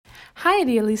Hi,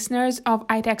 dear listeners of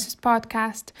iTax's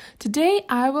podcast. Today,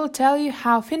 I will tell you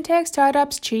how FinTech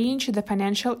startups change the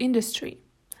financial industry.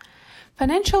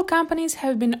 Financial companies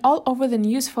have been all over the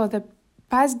news for the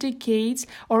past decades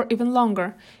or even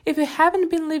longer. If you haven't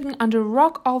been living under a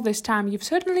rock all this time, you've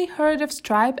certainly heard of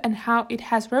Stripe and how it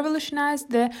has revolutionized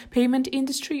the payment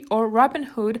industry, or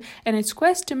Robinhood and its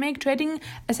quest to make trading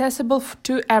accessible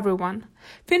to everyone.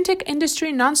 FinTech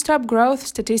industry non-stop growth,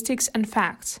 statistics and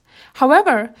facts.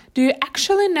 However, do you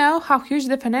actually know how huge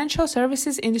the financial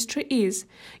services industry is?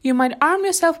 You might arm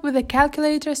yourself with a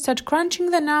calculator, start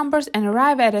crunching the numbers and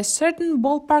arrive at a certain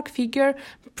ballpark figure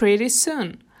pretty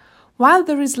soon. While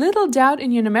there is little doubt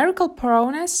in your numerical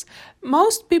prowess,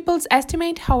 most people's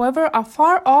estimates, however, are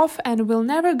far off and will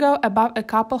never go above a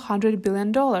couple $100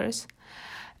 billion.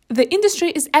 The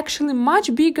industry is actually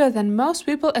much bigger than most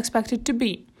people expect it to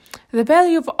be. The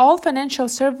value of all financial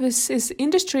services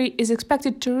industry is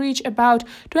expected to reach about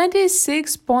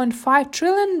 $26.5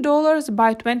 trillion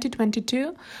by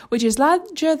 2022, which is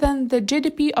larger than the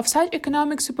GDP of such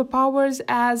economic superpowers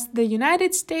as the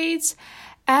United States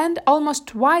and almost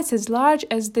twice as large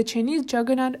as the Chinese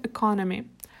juggernaut economy.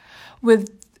 With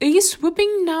this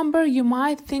swooping number, you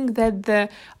might think that the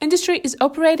industry is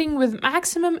operating with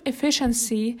maximum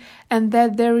efficiency and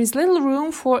that there is little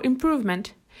room for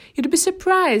improvement. You'd be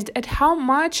surprised at how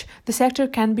much the sector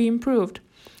can be improved.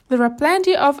 There are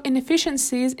plenty of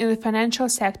inefficiencies in the financial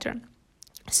sector.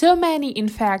 So many, in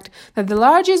fact, that the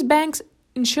largest banks,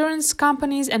 insurance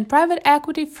companies and private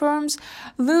equity firms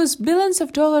lose billions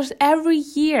of dollars every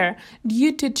year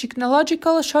due to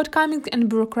technological shortcomings and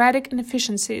bureaucratic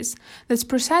inefficiencies. That's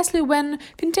precisely when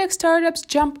fintech startups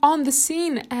jump on the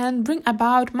scene and bring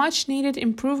about much-needed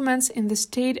improvements in the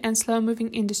state and slow-moving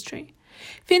industry.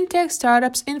 Fintech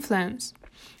startups' influence.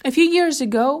 A few years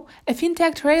ago, a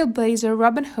fintech trailblazer,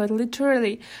 Robinhood,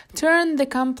 literally turned the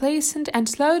complacent and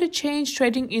slow-to-change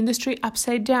trading industry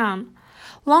upside down.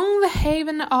 Long the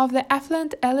haven of the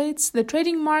affluent elites, the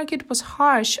trading market was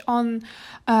harsh on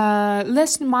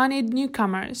less-moneyed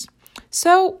newcomers.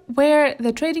 So were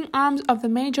the trading arms of the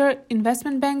major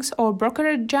investment banks or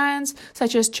brokerage giants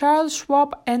such as Charles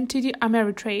Schwab and TD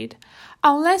Ameritrade.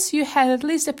 Unless you had at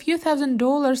least a few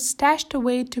 $1,000s stashed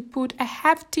away to put a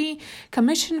hefty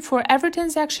commission for every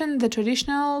transaction, the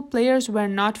traditional players were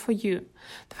not for you.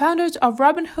 The founders of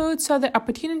Robinhood saw the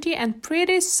opportunity, and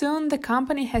pretty soon the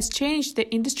company has changed the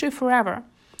industry forever.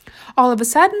 All of a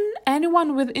sudden,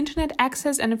 anyone with internet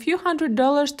access and a few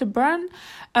 $100s to burn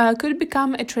could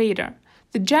become a trader.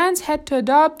 The giants had to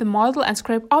adopt the model and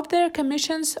scrape off their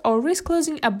commissions or risk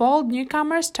losing a bold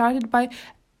newcomer started by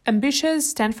ambitious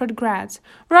Stanford grads.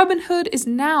 Robinhood is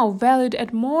now valued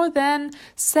at more than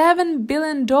 $7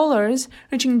 billion,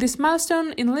 reaching this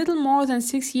milestone in little more than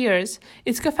 6 years.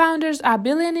 Its co-founders are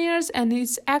billionaires and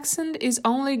its ascent is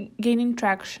only gaining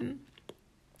traction.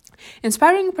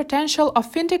 Inspiring potential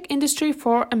of fintech industry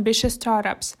for ambitious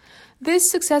startups. This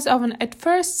success of an at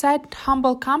first sight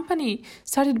humble company,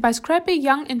 started by scrappy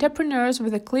young entrepreneurs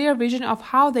with a clear vision of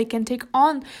how they can take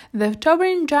on the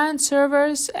towering giant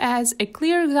servers, as a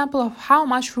clear example of how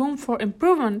much room for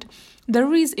improvement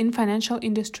there is in financial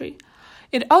industry.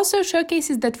 It also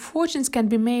showcases that fortunes can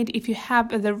be made if you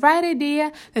have the right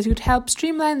idea that could help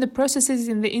streamline the processes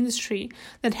in the industry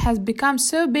that has become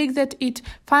so big that it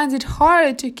finds it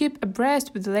hard to keep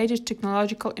abreast with the latest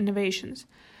technological innovations.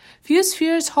 Few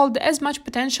spheres hold as much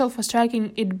potential for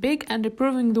striking it big and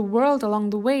improving the world along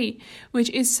the way, which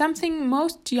is something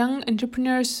most young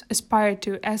entrepreneurs aspire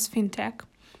to as fintech.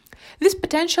 This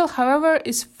potential, however,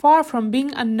 is far from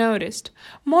being unnoticed.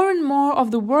 More and more of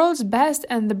the world's best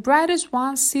and the brightest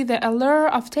ones see the allure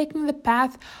of taking the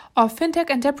path of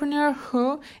fintech entrepreneur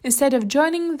who, instead of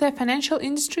joining the financial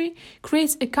industry,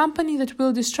 creates a company that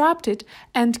will disrupt it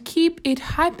and keep it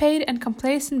high-paid and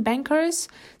complacent bankers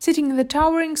sitting in the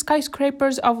towering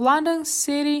skyscrapers of London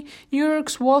City, New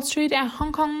York's Wall Street and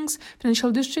Hong Kong's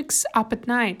financial districts up at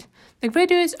night. The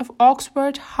graduates of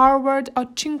Oxford, Harvard, or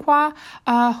Tsinghua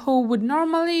who would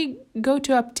normally go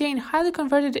to obtain highly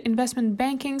converted investment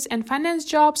bankings and finance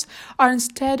jobs are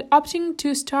instead opting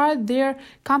to start their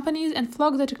companies and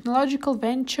flock the technological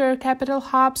venture capital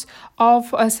hubs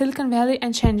of Silicon Valley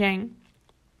and Shenzhen.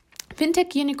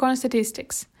 Fintech unicorn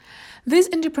statistics. This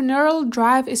entrepreneurial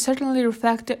drive is certainly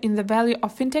reflected in the value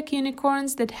of fintech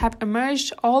unicorns that have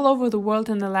emerged all over the world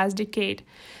in the last decade.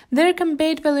 Their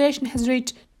combined valuation has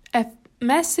reached a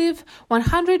massive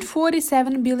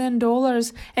 $147 billion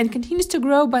and continues to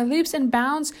grow by leaps and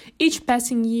bounds each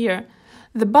passing year.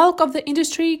 The bulk of the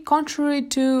industry, contrary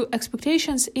to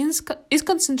expectations, is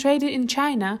concentrated in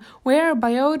China, where,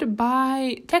 buoyed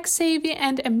by tech-savvy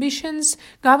and ambitious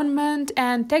government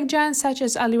and tech giants such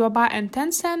as Alibaba and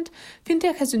Tencent,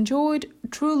 FinTech has enjoyed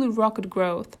truly rocket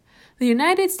growth. The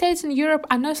United States and Europe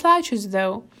are no slouches,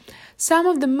 though. Some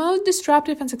of the most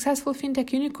disruptive and successful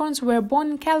fintech unicorns were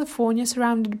born in California,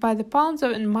 surrounded by the palms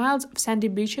and miles of sandy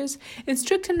beaches, in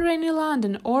strict and rainy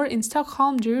London, or in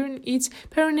Stockholm during its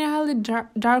perennially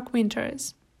dark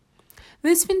winters.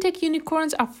 These fintech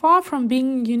unicorns are far from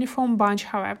being a uniform bunch,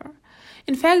 however.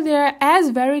 In fact, they are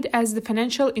as varied as the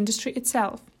financial industry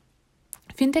itself.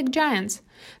 Fintech giants.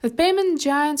 The payment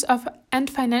giants and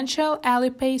financial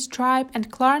Alipay, Stripe, and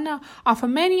Klarna are for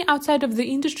many outside of the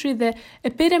industry the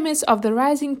epitomes of the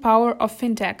rising power of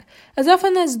fintech. As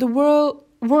often as the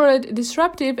word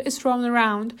disruptive is thrown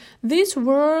around, this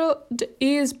word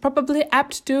is probably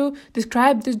apt to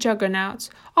describe these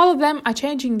juggernauts. All of them are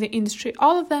changing the industry,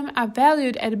 all of them are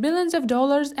valued at billions of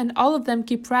dollars, and all of them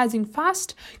keep rising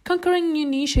fast, conquering new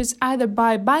niches either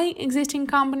by buying existing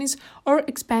companies or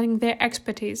expanding their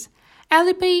expertise.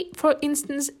 Alipay, for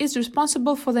instance, is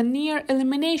responsible for the near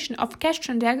elimination of cash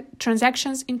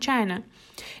transactions in China.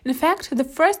 In fact, the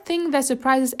first thing that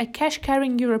surprises a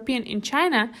cash-carrying European in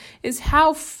China is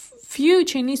how few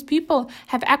Chinese people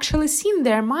have actually seen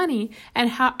their money,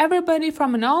 and how everybody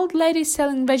from an old lady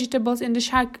selling vegetables in the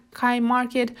Shanghai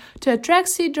market to a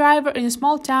taxi driver in a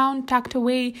small town tucked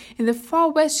away in the far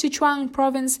west Sichuan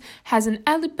province has an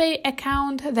Alipay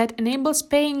account that enables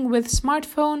paying with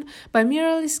smartphone by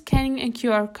merely scanning a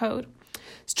QR code.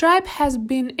 Stripe has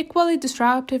been equally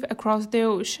disruptive across the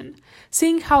ocean.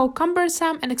 Seeing how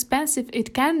cumbersome and expensive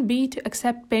it can be to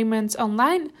accept payments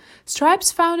online,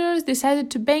 Stripe's founders decided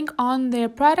to bank on their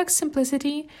product's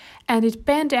simplicity, and it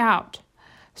panned out.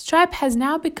 Stripe has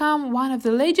now become one of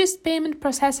the largest payment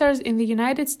processors in the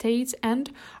United States,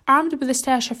 and, armed with a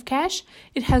stash of cash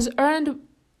it has earned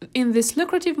in this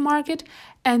lucrative market,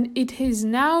 and it is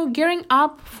now gearing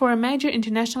up for a major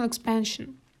international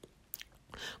expansion.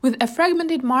 With a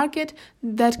fragmented market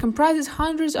that comprises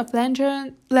hundreds of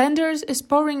lenders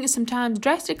exploring sometimes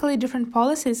drastically different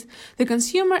policies, the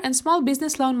consumer and small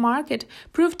business loan market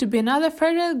proved to be another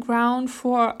fertile ground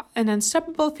for an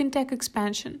unstoppable fintech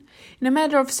expansion. In a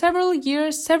matter of several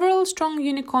years, several strong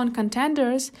unicorn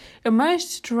contenders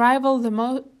emerged to rival the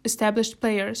most established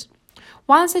players.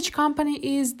 One such company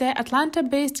is the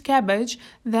Atlanta-based Cabbage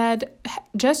that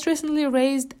just recently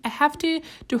raised a hefty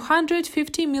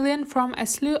 $250 million from a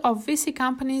slew of VC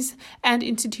companies and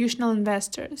institutional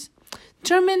investors.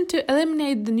 Determined to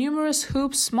eliminate the numerous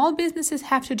hoops small businesses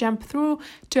have to jump through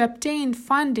to obtain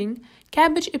funding,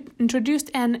 Cabbage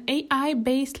introduced an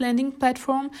AI-based lending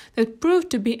platform that proved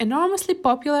to be enormously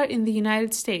popular in the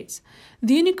United States.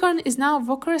 The unicorn is now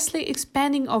vigorously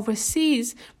expanding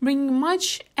overseas, bringing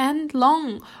much and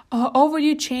long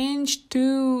overdue change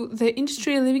to the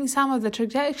industry, leaving some of the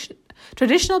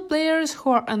traditional players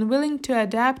who are unwilling to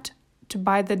adapt to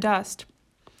bite the dust.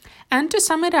 And to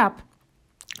sum it up,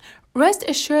 rest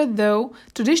assured though,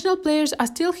 traditional players are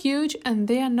still huge and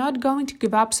they are not going to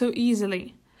give up so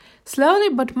easily. Slowly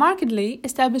but markedly,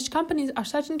 established companies are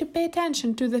starting to pay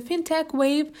attention to the fintech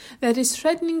wave that is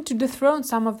threatening to dethrone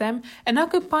some of them and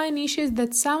occupy niches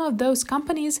that some of those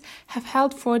companies have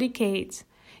held for decades.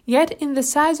 Yet, in the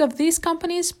size of these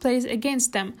companies plays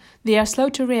against them, they are slow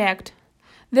to react.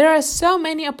 There are so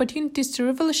many opportunities to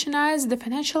revolutionize the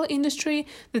financial industry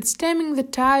that stemming the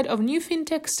tide of new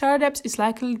fintech startups is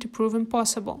likely to prove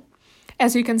impossible.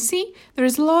 As you can see, there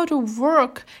is a lot of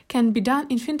work can be done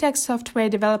in fintech software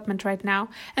development right now,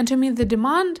 and to meet the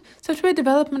demand, software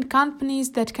development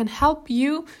companies that can help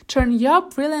you turn your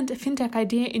brilliant fintech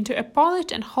idea into a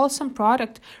polished and wholesome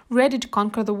product ready to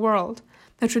conquer the world.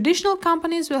 The traditional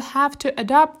companies will have to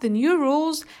adopt the new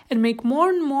rules and make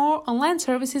more and more online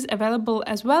services available,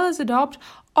 as well as adopt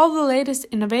all the latest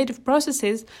innovative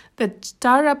processes that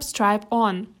startups thrive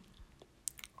on.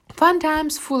 Fun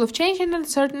times full of change and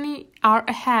uncertainty are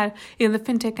ahead in the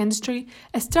fintech industry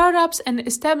as startups and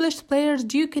established players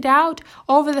duke it out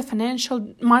over the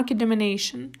financial market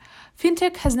domination.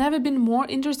 Fintech has never been more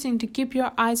interesting to keep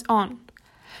your eyes on.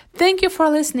 Thank you for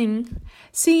listening.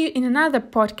 See you in another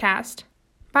podcast.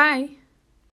 Bye.